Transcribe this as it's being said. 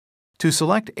To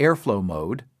select airflow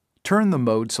mode, turn the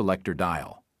mode selector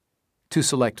dial. To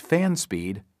select fan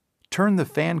speed, turn the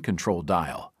fan control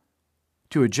dial.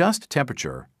 To adjust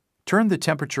temperature, turn the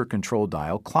temperature control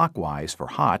dial clockwise for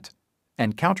hot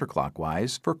and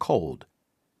counterclockwise for cold.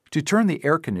 To turn the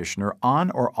air conditioner on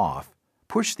or off,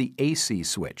 push the AC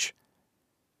switch.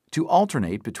 To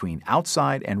alternate between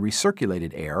outside and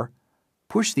recirculated air,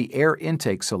 push the air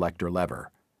intake selector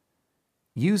lever.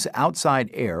 Use outside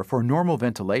air for normal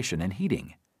ventilation and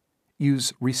heating.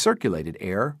 Use recirculated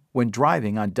air when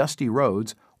driving on dusty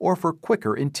roads or for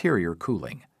quicker interior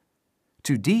cooling.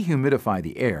 To dehumidify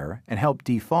the air and help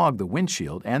defog the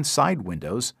windshield and side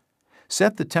windows,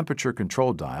 set the temperature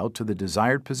control dial to the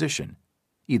desired position,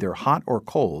 either hot or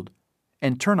cold,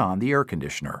 and turn on the air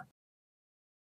conditioner.